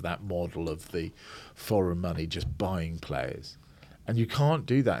going for that model of the foreign money just buying players. And you can't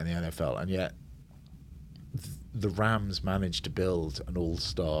do that in the NFL, and yet the Rams managed to build an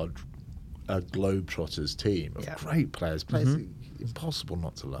all-star Globetrotters team of great players impossible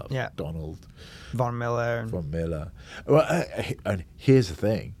not to love. Yeah. Donald. Von Miller. Well, and here's the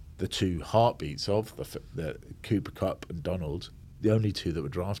thing. The two heartbeats of the Cooper Kupp and Donald, the only two that were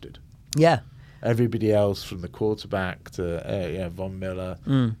drafted. Yeah. Everybody else, from the quarterback to Von Miller,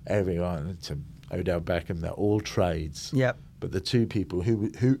 everyone to Odell Beckham, they're all trades. Yep. But the two people who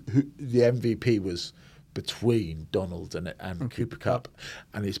the MVP was between Donald and Cooper Kupp,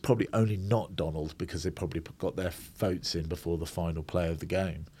 and it's probably only not Donald because they probably got their votes in before the final play of the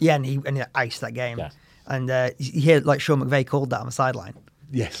game. Yeah, and he iced that game. Yeah. And you hear like Sean McVay called that on the sideline.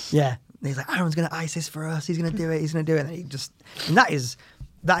 Yes. Yeah. And he's like, Aaron's going to ice this for us. He's going to do it. He's going to do it. And that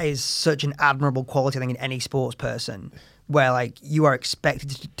is such an admirable quality, I think, in any sports person, where like you are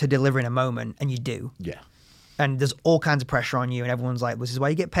expected to deliver in a moment, and you do. Yeah. And there's all kinds of pressure on you, and everyone's like, "This is why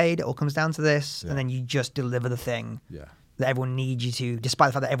you get paid. It all comes down to this," and then you just deliver the thing that everyone needs you to, despite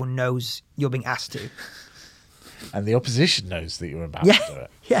the fact that everyone knows you're being asked to. And the opposition knows that you're about to do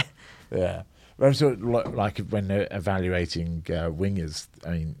it. Yeah. Well, sort of like when they're evaluating wingers,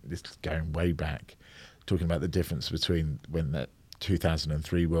 I mean, this is going way back, talking about the difference between when that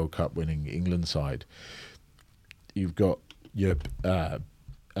 2003 World Cup winning England side, you've got your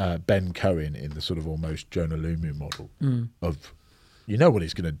Ben Cohen in the sort of almost Jonah Lumu model of, you know what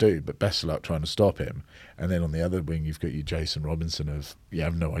he's going to do, but best of luck trying to stop him. And then on the other wing, you've got your Jason Robinson of, you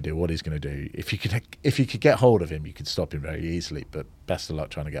have no idea what he's going to do. If you could get hold of him, you could stop him very easily, but best of luck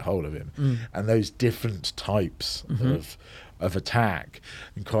trying to get hold of him. And those different types of attack,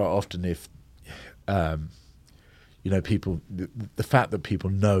 and quite often if, people, the fact that people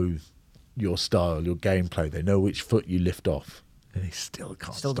know your style, your gameplay, they know which foot you lift off, and he still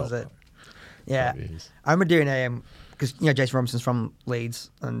can't Still stop does it. them. Yeah. I remember doing because Jason Robinson's from Leeds,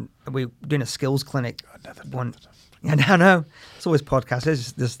 and we were doing a skills clinic. I know. It's always podcasts.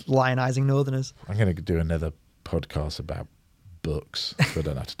 It's just lionising Northerners. I'm going to do another podcast about books, so I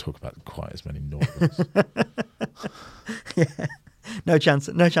don't have to talk about quite as many Northerners. Yeah. No chance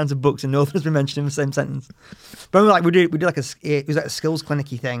of books and Northerners being mentioned in the same sentence. But we did like it was like a skills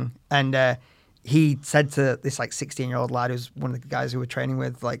clinic-y thing, and he said to this like 16-year-old lad who's one of the guys who we're training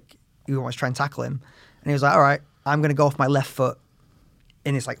with, like, he wants to try and tackle him, and he was like, all right, I'm going to go off my left foot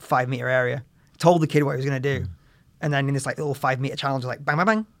in this like 5-meter area. Told the kid what he was going to do, and then in this like little 5-meter challenge, like bang, bang,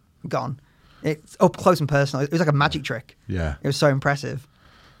 bang, gone. It's up close and personal. It was like a magic trick. Yeah, it was so impressive.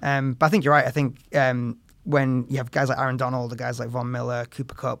 But I think you're right. I think when you have guys like Aaron Donald, the guys like Von Miller,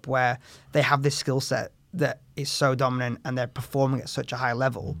 Cooper Kupp, where they have this skill set that is so dominant and they're performing at such a high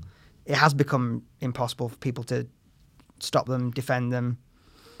level, it has become impossible for people to stop them, defend them.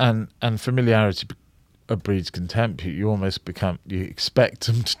 And familiarity breeds contempt. You almost you expect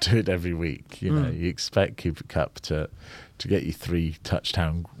them to do it every week. You know, you expect Cooper Kupp to get you 3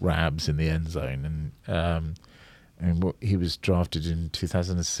 touchdown grabs in the end zone, and he was drafted in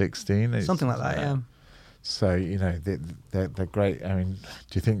 2016, something like that. Yeah. So they're great. I mean,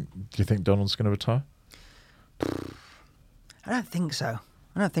 do you think Donald's going to retire? I don't think so.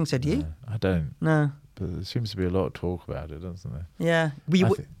 Do you? I don't. No. But there seems to be a lot of talk about it, doesn't there? Yeah.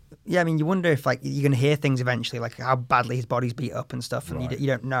 But I mean, you wonder if like you're going to hear things eventually, like how badly his body's beat up and stuff, and you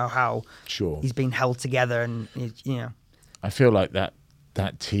don't know how he's being held together, and I feel like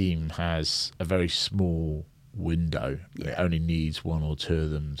that team has a very small window. It only needs 1 or 2 of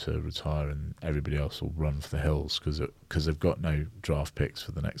them to retire, and everybody else will run for the hills because they've got no draft picks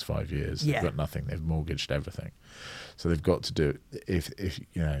for the next 5 years. They've got nothing. They've mortgaged everything, so they've got to do it. If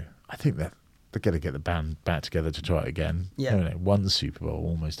I think that they've got to get the band back together to try it again. Yeah, one Super Bowl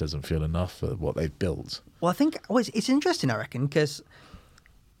almost doesn't feel enough for what they've built. Well, I think it's interesting, I reckon, because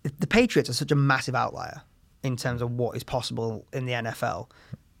the Patriots are such a massive outlier in terms of what is possible in the NFL.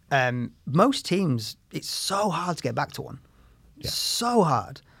 Most teams, it's so hard to get back to one. So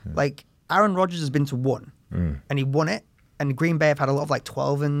hard. Like Aaron Rodgers has been to 1, and he won it. And Green Bay have had a lot of like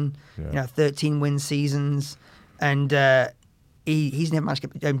 12 and 13 win seasons, and he's never managed to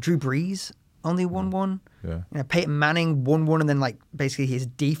get. Drew Brees only won 1. Yeah. Peyton Manning won 1, and then like basically his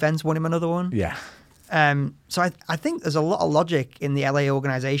defense won him another one. Yeah. So I think there's a lot of logic in the LA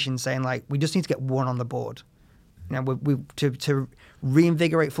organization saying like we just need to get 1 on the board. To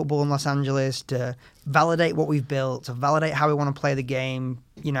reinvigorate football in Los Angeles, to validate what we've built, to validate how we want to play the game,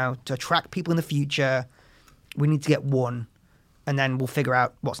 to attract people in the future. We need to get 1, and then we'll figure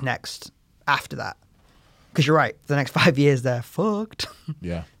out what's next after that. Because you're right, the next 5 years they're fucked.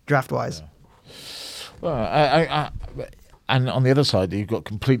 Yeah. Draft-wise. Yeah. Well, and on the other side, you've got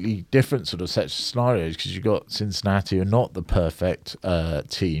completely different sort of set of scenarios, because you've got Cincinnati, who are not the perfect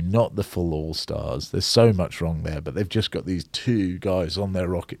team, not the full all-stars. There's so much wrong there, but they've just got these 2 guys on their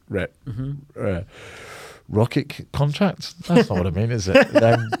rocket contract. That's not what I mean, is it?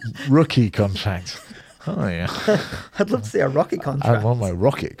 Their rookie contract. Oh, yeah. I'd love to see a rocket contract. I want my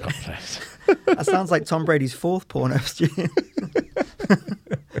rocket contract. That sounds like Tom Brady's 4th porno.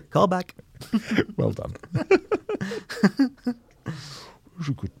 Call back. Well done. Who's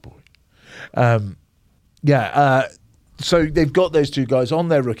a good boy? So they've got those 2 guys on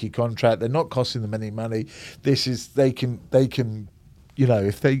their rookie contract. They're not costing them any money. They can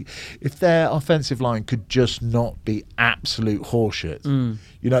if their offensive line could just not be absolute horseshit.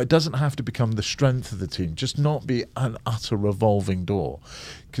 It doesn't have to become the strength of the team. Just not be an utter revolving door.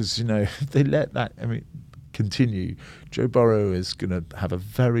 Because if they let that, continue, Joe Burrow is going to have a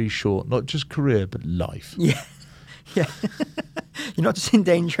very short, not just career, but life. Yeah. Yeah. You're not just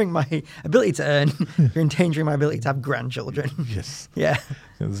endangering my ability to earn, you're endangering my ability to have grandchildren. Yes. Yeah.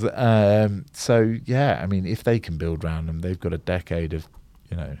 So, yeah, I mean, if they can build around them, they've got a decade of,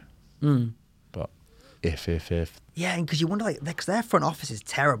 but if. Yeah, because you wonder, because their front office is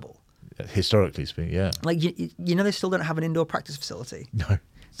terrible. Historically speaking, yeah. Like, they still don't have an indoor practice facility. No.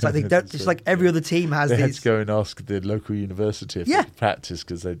 It's like they don't. It's like every other team has they these. Had to go and ask the local university if they could practice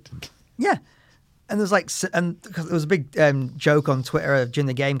because they didn't. Yeah, and there's because there was a big joke on Twitter during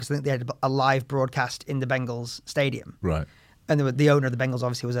the game because I think they had a live broadcast in the Bengals stadium. Right. And the owner of the Bengals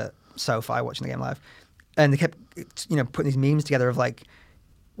obviously was at SoFi watching the game live, and they kept putting these memes together of like,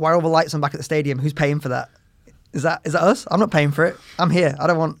 why are all the lights on back at the stadium? Who's paying for that? Is that us? I'm not paying for it. I'm here. I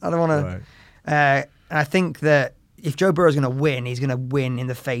don't want to. Right. And I think that if Joe Burrow's going to win, he's going to win in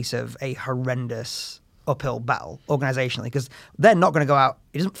the face of a horrendous uphill battle organizationally, because they're not going to go out.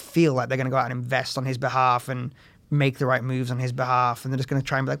 It doesn't feel like they're going to go out and invest on his behalf and make the right moves on his behalf. And they're just going to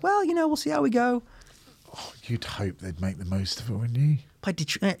try and be like, well, we'll see how we go. Oh, you'd hope they'd make the most of it, wouldn't you? Play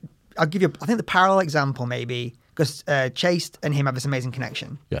Detroit. I'll give you, I think the parallel example maybe, because Chase and him have this amazing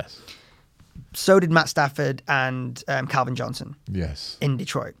connection. Yes. So did Matt Stafford and Calvin Johnson. Yes. In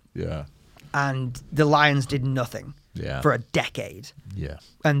Detroit. Yeah. And the Lions did nothing for a decade. Yeah.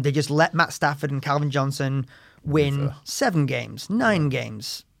 And they just let Matt Stafford and Calvin Johnson win 7 games, 9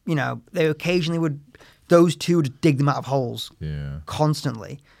 games. They occasionally those two would dig them out of holes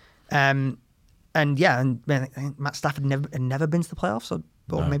constantly. And I think Matt Stafford had never been to the playoffs,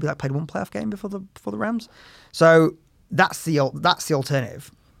 or maybe played one playoff game before the Rams. So that's the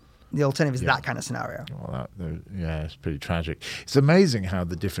alternative. The alternative is that kind of scenario. Well, it's pretty tragic. It's amazing how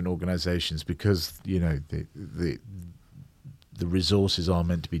the different organisations, because the resources are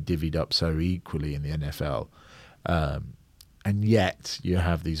meant to be divvied up so equally in the NFL, and yet you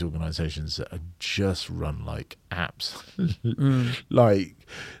have these organisations that are just run like apps. like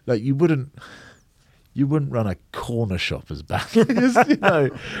you wouldn't run a corner shop as bad.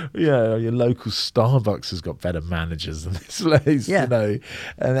 Your local Starbucks has got better managers than this place.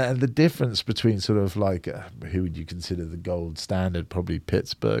 And the difference between sort of like who would you consider the gold standard? Probably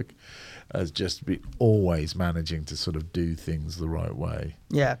Pittsburgh, as just always managing to sort of do things the right way.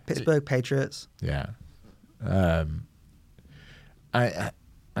 Yeah, Pittsburgh Patriots. Yeah, and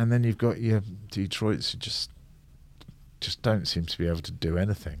then you've got your Detroit's who just don't seem to be able to do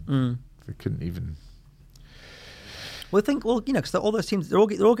anything. They couldn't even. Well, I think, because all those teams, they're all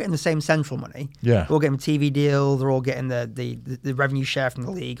getting the same central money. Yeah. They're all getting a TV deal. They're all getting the revenue share from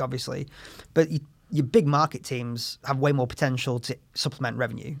the league, obviously. But your big market teams have way more potential to supplement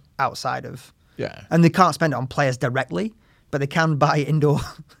revenue outside of. Yeah. And they can't spend it on players directly, but they can buy indoor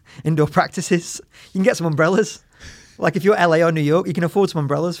practices. You can get some umbrellas. Like if you're LA or New York, you can afford some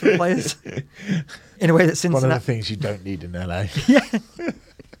umbrellas for the players in a way that Cincinnati. One of the things you don't need in LA.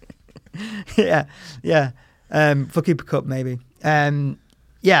 Yeah. For Cooper Kupp, maybe. And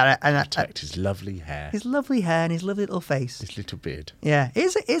protect his lovely hair. His lovely hair and his lovely little face. His little beard. Yeah,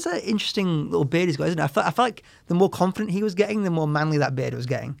 it's an interesting little beard he's got, isn't it? I feel like the more confident he was getting, the more manly that beard was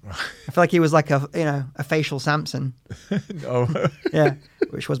getting. I feel like he was like a facial Samson. Oh. Yeah,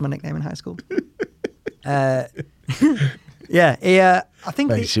 which was my nickname in high school. I think.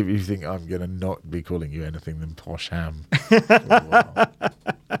 Makes you think I'm going to not be calling you anything than Posh Ham. For a while.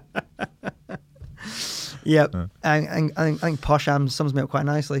 Yep, and I think Posh Ham sums me up quite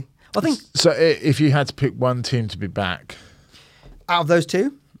nicely. I think. So, if you had to pick one team to be back, out of those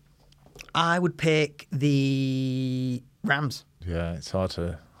two, I would pick the Rams. Yeah, it's hard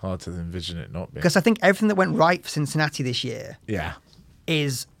to envision it not being. Because I think everything that went right for Cincinnati this year,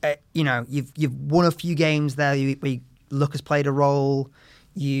 is you've won a few games there. Luck has played a role.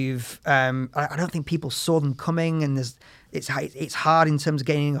 I don't think people saw them coming, and it's hard in terms of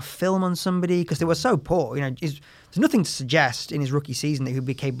getting a film on somebody because they were so poor. There's nothing to suggest in his rookie season that he'd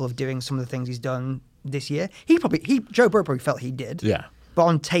be capable of doing some of the things he's done this year. Joe Burrow probably felt he did. Yeah. But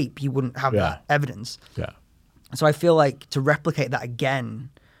on tape, you wouldn't have that evidence. Yeah. So I feel like to replicate that again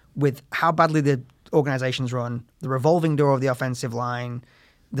with how badly the organization's run, the revolving door of the offensive line,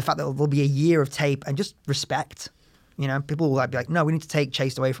 the fact that there'll be a year of tape and just respect. People will be like, no, we need to take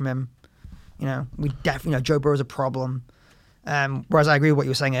Chase away from him. Joe Burrow's a problem. Whereas I agree with what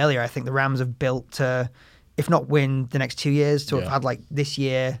you were saying earlier. I think the Rams have built to, if not win the next 2 years, to have had like this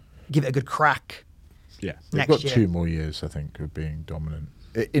year, give it a good crack. Yeah, they've got 2 more years, I think, of being dominant.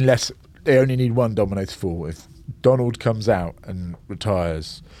 Unless they only need one dominator for. If Donald comes out and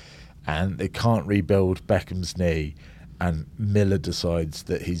retires and they can't rebuild Beckham's knee and Miller decides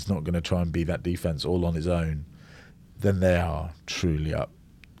that he's not going to try and be that defense all on his own, then they are truly up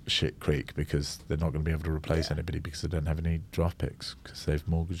shit creek because they're not going to be able to replace anybody because they don't have any draft picks because they've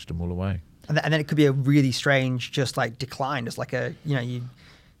mortgaged them all away. And then it could be a really strange, just like decline, just like a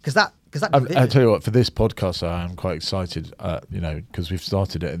because that I tell you what, for this podcast, I am quite excited. Because we've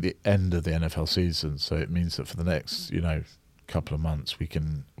started it at the end of the NFL season, so it means that for the next couple of months we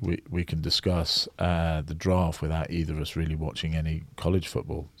can discuss the draft without either of us really watching any college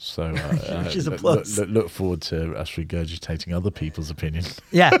football. So which is a plus. Look forward to us regurgitating other people's opinions.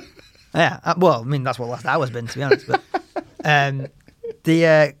 Yeah. Well, I mean that's what last hour's been, to be honest. But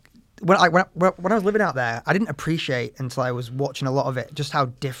when I was living out there, I didn't appreciate until I was watching a lot of it just how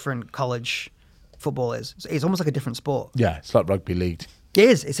different college football is. It's almost like a different sport. Yeah, it's like rugby league. It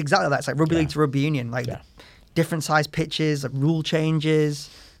is. It's exactly that. It's like rugby league to rugby union. Like different size pitches, like rule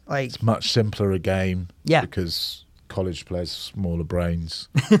changes. Like it's much simpler a game. Yeah. Because college players smaller brains.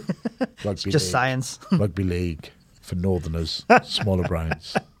 It's just science. Rugby league for northerners, smaller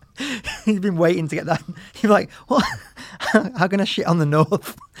brains. You've been waiting to get that. You're like, what? How can I shit on the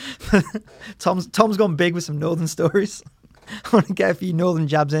North? Tom's gone big with some Northern stories. I want to get a few Northern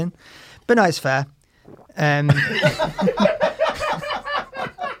jabs in. But no, it's fair.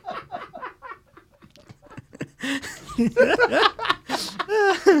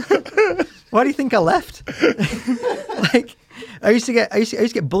 Why do you think I left? Like, I used to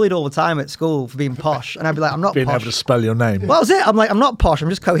get bullied all the time at school for being posh, and I'd be like, I'm not being posh. able to spell your name. Well, that's it. I'm like, I'm not posh. I'm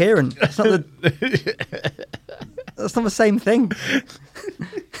just coherent. It's not that's not the same thing.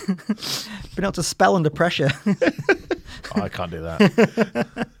 Being able to spell under pressure. I can't do that.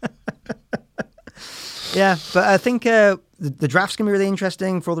 Yeah, but I think the draft's going to be really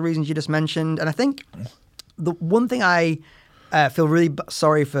interesting for all the reasons you just mentioned. And I think the one thing I feel really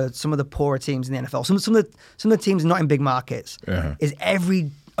sorry for some of the poorer teams in the NFL, some of the teams not in big markets, is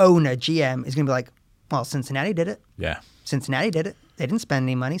every owner, GM, is going to be like, well, Cincinnati did it. Yeah. Cincinnati did it. They didn't spend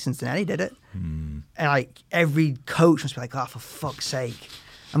any money. Cincinnati did it. And like every coach must be like, oh, for fuck's sake.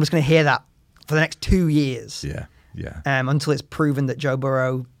 I'm just going to hear that for the next 2 years. Yeah, yeah. Until it's proven that Joe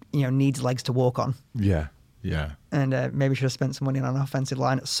Burrow, needs legs to walk on. Yeah, yeah. And maybe should have spent some money on an offensive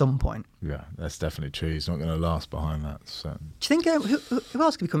line at some point. Yeah, that's definitely true. He's not going to last behind that. So. Do you think who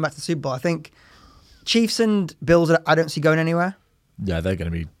else could be coming back to the Super Bowl? I think Chiefs and Bills, I don't see going anywhere. Yeah, they're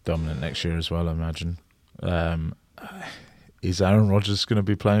going to be dominant next year as well, I imagine. Is Aaron Rodgers going to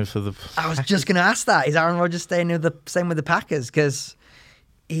be playing for the... I was just going to ask that. Is Aaron Rodgers staying the same with the Packers? Because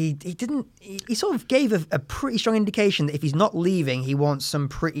he sort of gave a pretty strong indication that if he's not leaving, he wants some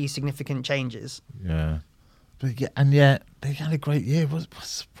pretty significant changes. Yeah. And yet, they had a great year.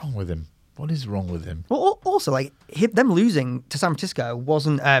 What's wrong with him? What is wrong with him? Well, also, like, them losing to San Francisco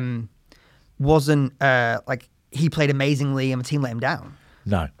wasn't like he played amazingly and the team let him down.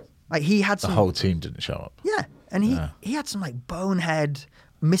 No. Like, he had the whole team didn't show up. Yeah. And he had some like bonehead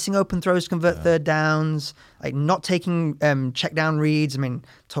missing open throws to convert third downs, like not taking check down reads. I mean,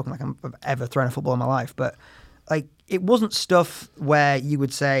 talking like I've ever thrown a football in my life, but like it wasn't stuff where you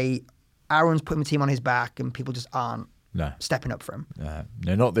would say Aaron's putting the team on his back and people just aren't stepping up for him.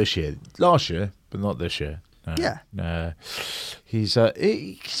 No, not this year. Last year, but not this year. No, yeah. No. He's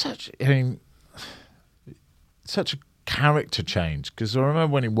such a character change, because I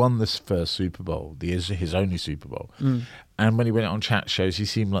remember when he won this first Super Bowl, his only Super Bowl, and when he went on chat shows, he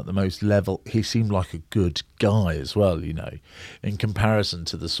seemed like the most level. He seemed like a good guy as well, in comparison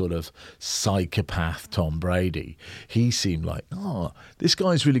to the sort of psychopath Tom Brady. He seemed like, this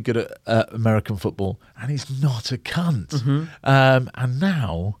guy's really good at American football, and he's not a cunt. Mm-hmm. And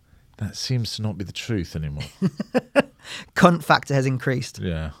now that seems to not be the truth anymore. Cunt factor has increased.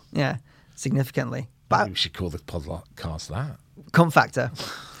 Yeah, significantly. Maybe we should call the podcast that. Cunt factor.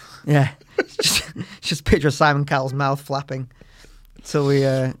 Yeah. just picture Simon Cowell's mouth flapping. So we.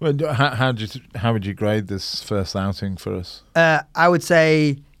 Well, how would you grade this first outing for us? I would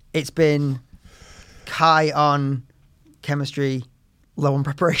say it's been high on chemistry, low on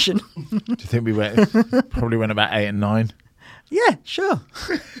preparation. Do you think we probably went about 8 and 9? Yeah, sure.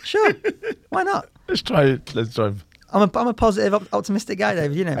 Why not? Let's try. I'm a positive, optimistic guy,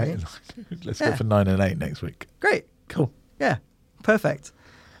 David. You know me. Let's go for 9 and 8 next week. Great. Cool. Yeah. Perfect.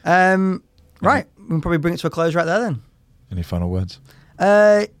 Right. We can probably bring it to a close right there then. Any final words?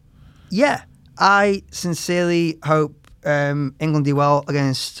 Yeah. I sincerely hope England do well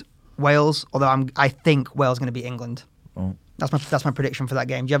against Wales. Although I think Wales is going to beat England. Oh. That's my prediction for that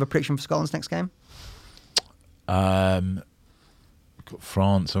game. Do you have a prediction for Scotland's next game? We've got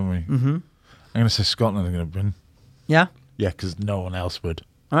France, haven't we? Mm-hmm. I'm going to say Scotland are going to win. Yeah? Yeah, because no one else would.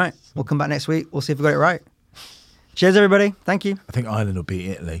 All right. We'll come back next week. We'll see if we got it right. Cheers, everybody. Thank you. I think Ireland will beat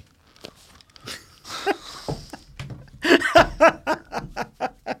Italy.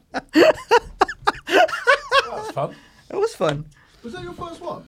 fun. Was that your first one?